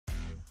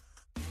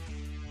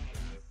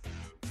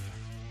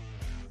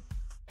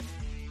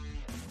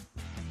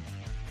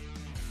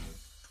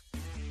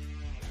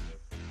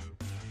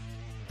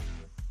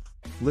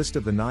List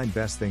of the 9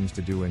 best things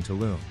to do in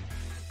Tulum.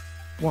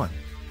 1.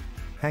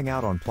 Hang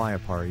out on Playa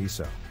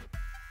Paraíso.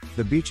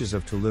 The beaches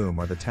of Tulum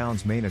are the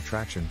town's main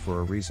attraction for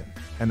a reason,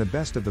 and the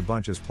best of the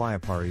bunch is Playa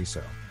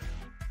Paraíso.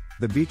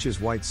 The beach's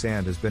white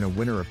sand has been a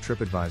winner of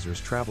TripAdvisor's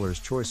Traveler's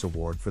Choice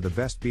Award for the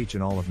best beach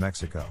in all of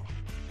Mexico.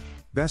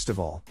 Best of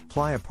all,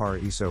 Playa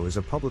Paraíso is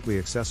a publicly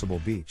accessible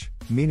beach,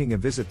 meaning a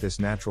visit this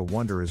natural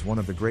wonder is one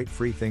of the great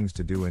free things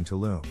to do in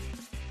Tulum.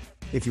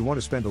 If you want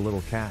to spend a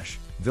little cash,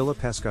 Villa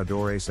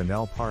Pescadores and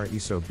El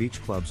Paraíso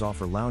beach clubs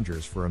offer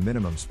loungers for a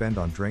minimum spend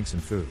on drinks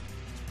and food.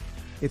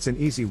 It's an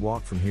easy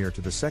walk from here to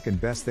the second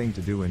best thing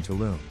to do in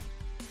Tulum.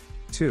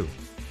 2.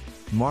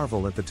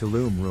 Marvel at the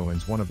Tulum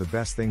ruins. One of the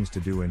best things to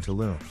do in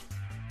Tulum.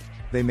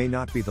 They may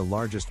not be the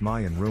largest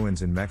Mayan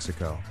ruins in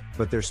Mexico,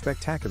 but their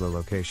spectacular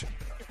location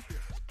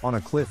on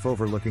a cliff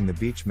overlooking the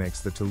beach makes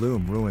the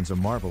Tulum ruins a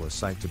marvelous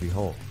sight to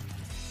behold.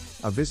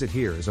 A visit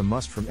here is a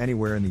must from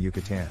anywhere in the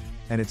Yucatan,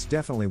 and it's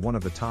definitely one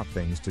of the top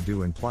things to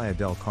do in Playa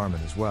del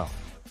Carmen as well.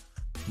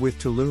 With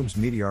Tulum's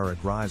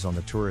meteoric rise on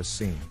the tourist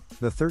scene,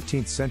 the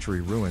 13th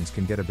century ruins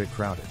can get a bit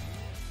crowded.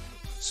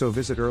 So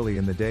visit early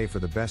in the day for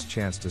the best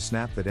chance to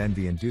snap that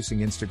envy-inducing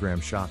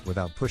Instagram shot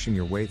without pushing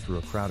your way through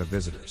a crowd of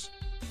visitors.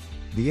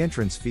 The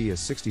entrance fee is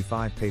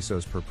 65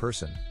 pesos per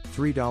person,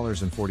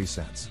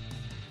 $3.40.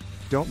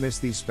 Don't miss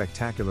these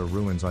spectacular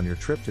ruins on your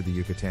trip to the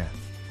Yucatan.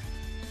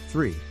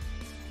 3.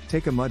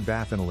 Take a mud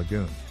bath in a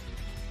lagoon.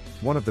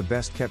 One of the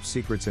best kept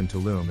secrets in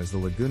Tulum is the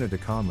Laguna de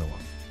Conluum,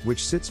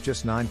 which sits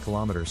just 9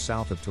 kilometers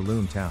south of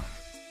Tulum town.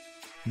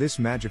 This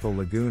magical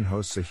lagoon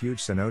hosts a huge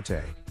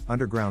cenote,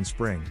 underground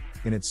spring,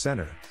 in its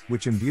center,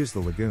 which imbues the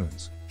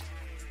lagoon's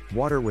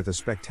water with a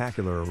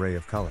spectacular array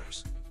of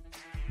colors.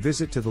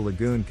 Visit to the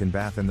lagoon can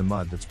bath in the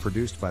mud that's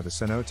produced by the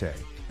cenote,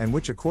 and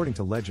which according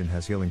to legend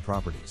has healing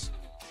properties.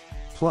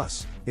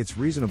 Plus, its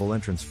reasonable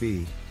entrance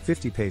fee,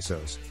 50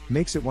 pesos,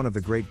 makes it one of the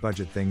great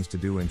budget things to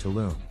do in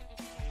Tulum.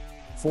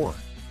 4.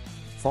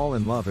 Fall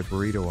in love at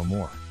Burrito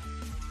Amor.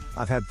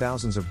 I've had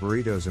thousands of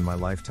burritos in my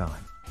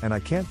lifetime, and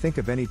I can't think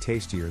of any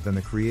tastier than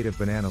the creative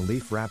banana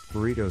leaf wrapped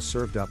burritos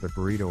served up at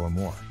Burrito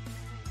Amor.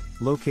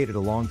 Located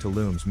along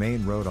Tulum's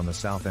main road on the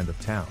south end of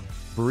town,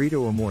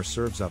 Burrito Amor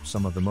serves up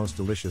some of the most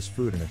delicious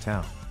food in a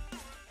town.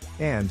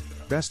 And,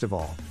 best of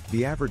all,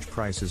 the average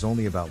price is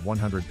only about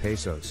 100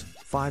 pesos,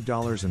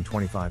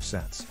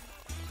 $5.25.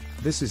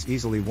 This is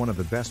easily one of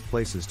the best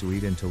places to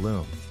eat in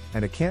Tulum,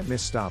 and a can't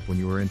miss stop when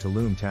you are in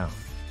Tulum town.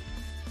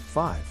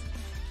 5.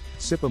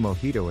 Sip a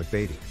mojito at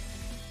Beatty.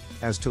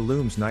 As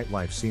Tulum's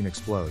nightlife scene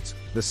explodes,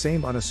 the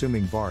same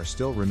unassuming bar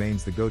still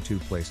remains the go-to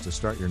place to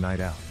start your night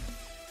out.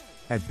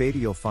 At Beatty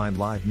you'll find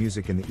live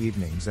music in the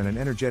evenings and an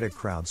energetic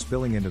crowd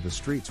spilling into the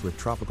streets with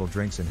tropical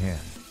drinks in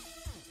hand.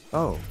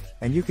 Oh,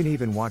 and you can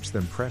even watch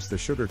them press the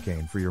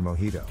sugarcane for your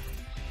mojito.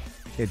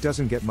 It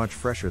doesn't get much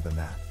fresher than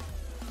that.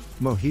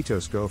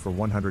 Mojitos go for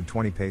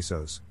 120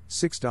 pesos,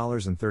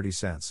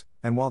 $6.30,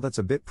 and while that's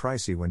a bit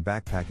pricey when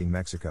backpacking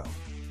Mexico.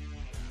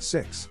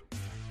 6.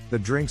 The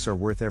drinks are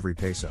worth every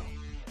peso.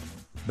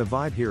 The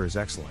vibe here is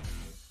excellent.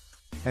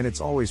 And it's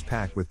always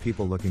packed with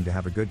people looking to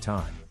have a good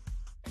time.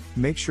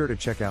 Make sure to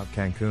check out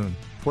Cancun,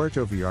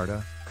 Puerto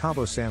Vallarta,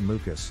 Cabo San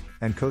Lucas,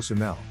 and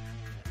Cozumel.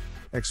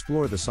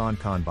 Explore the San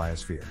Juan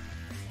Biosphere.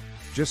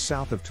 Just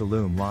south of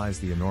Tulum lies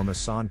the enormous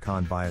San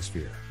Juan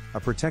Biosphere, a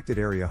protected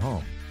area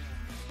home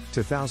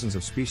to thousands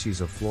of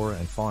species of flora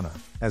and fauna,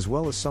 as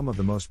well as some of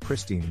the most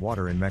pristine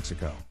water in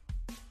Mexico.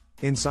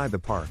 Inside the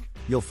park,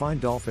 you'll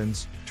find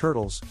dolphins,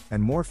 turtles,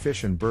 and more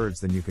fish and birds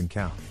than you can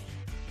count.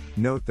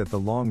 Note that the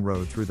long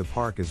road through the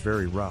park is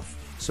very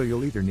rough, so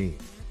you'll either need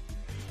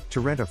to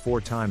rent a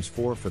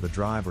 4x4 for the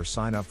drive or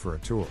sign up for a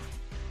tour.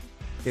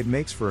 It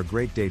makes for a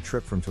great day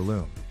trip from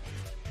Tulum.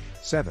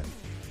 7.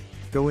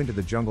 Go into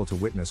the jungle to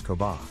witness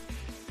Coba.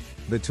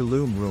 The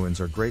Tulum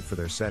ruins are great for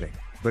their setting,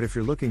 but if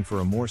you're looking for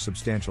a more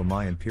substantial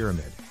Mayan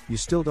pyramid, you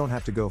still don't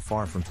have to go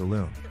far from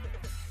Tulum.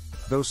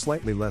 Though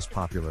slightly less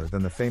popular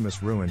than the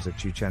famous ruins at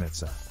Chichen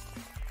Itza,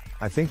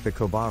 I think the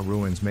Coba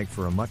ruins make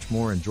for a much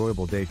more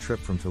enjoyable day trip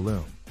from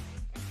Tulum.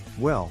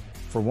 Well,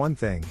 for one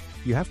thing,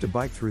 you have to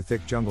bike through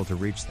thick jungle to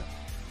reach them.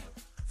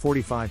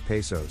 45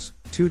 pesos,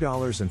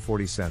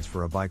 $2.40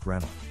 for a bike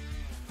rental.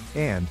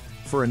 And,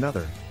 for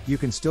another, you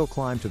can still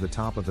climb to the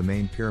top of the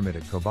main pyramid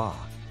at Coba.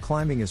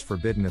 Climbing is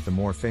forbidden at the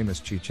more famous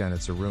Chichen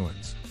Itza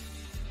ruins.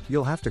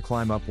 You'll have to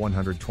climb up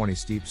 120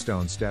 steep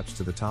stone steps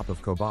to the top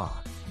of Coba,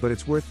 but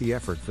it's worth the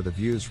effort for the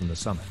views from the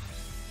summit.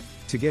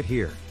 To get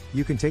here,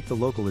 you can take the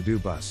local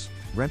Edu bus,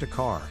 rent a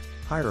car,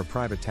 hire a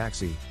private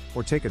taxi,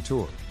 or take a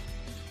tour.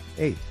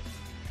 8.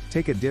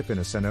 Take a dip in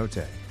a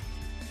cenote.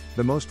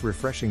 The most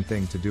refreshing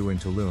thing to do in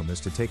Tulum is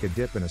to take a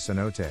dip in a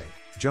cenote,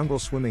 jungle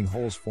swimming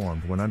holes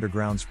formed when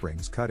underground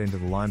springs cut into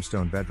the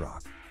limestone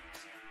bedrock.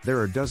 There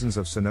are dozens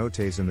of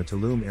cenotes in the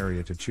Tulum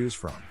area to choose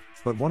from,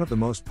 but one of the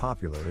most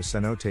popular is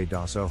Cenote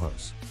dos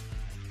Ojos,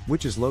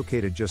 which is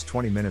located just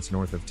 20 minutes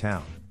north of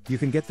town. You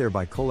can get there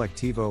by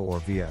colectivo or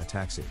via a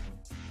taxi.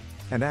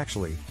 And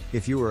actually,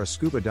 if you are a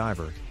scuba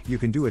diver, you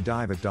can do a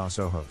dive at Dos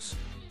Ojos.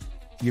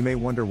 You may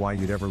wonder why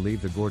you'd ever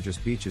leave the gorgeous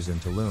beaches in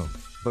Tulum,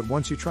 But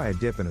once you try a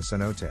dip in a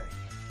cenote,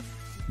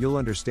 you'll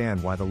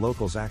understand why the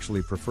locals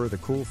actually prefer the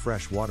cool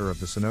fresh water of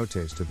the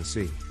cenotes to the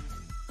sea.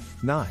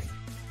 9.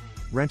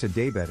 Rent a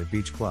daybed at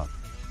Beach Club.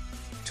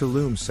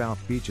 Tulum's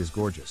South Beach is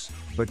gorgeous,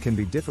 but can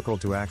be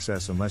difficult to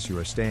access unless you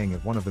are staying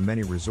at one of the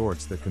many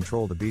resorts that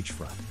control the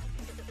beachfront.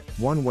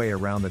 One way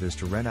around that is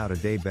to rent out a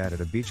daybed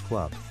at a beach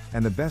club,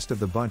 and the best of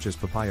the bunch is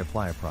Papaya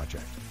Playa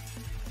Project.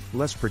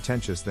 Less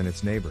pretentious than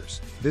its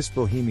neighbors, this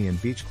bohemian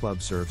beach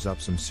club serves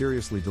up some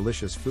seriously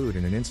delicious food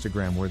in an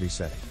Instagram-worthy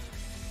setting.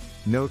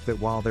 Note that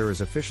while there is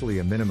officially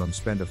a minimum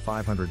spend of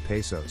 500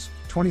 pesos,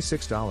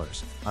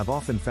 $26, I've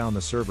often found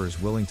the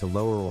servers willing to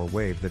lower or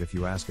waive that if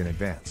you ask in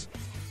advance.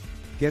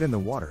 Get in the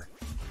water.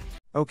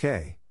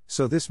 Okay,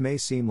 so this may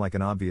seem like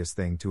an obvious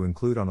thing to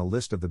include on a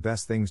list of the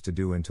best things to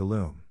do in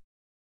Tulum.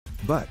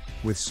 But,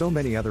 with so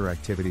many other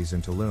activities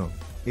in Tulum,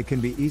 it can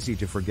be easy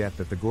to forget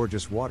that the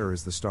gorgeous water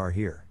is the star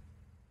here.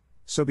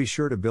 So be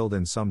sure to build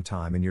in some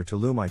time in your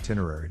Tulum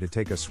itinerary to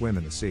take a swim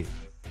in the sea.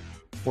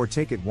 Or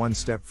take it one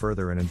step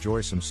further and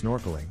enjoy some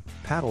snorkeling,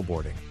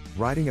 paddleboarding,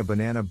 riding a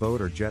banana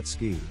boat or jet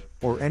ski,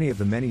 or any of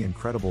the many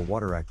incredible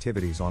water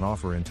activities on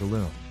offer in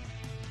Tulum.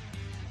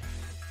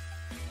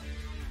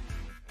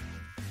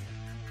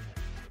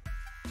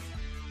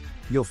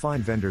 You'll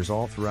find vendors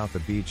all throughout the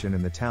beach and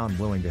in the town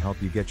willing to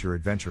help you get your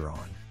adventure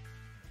on.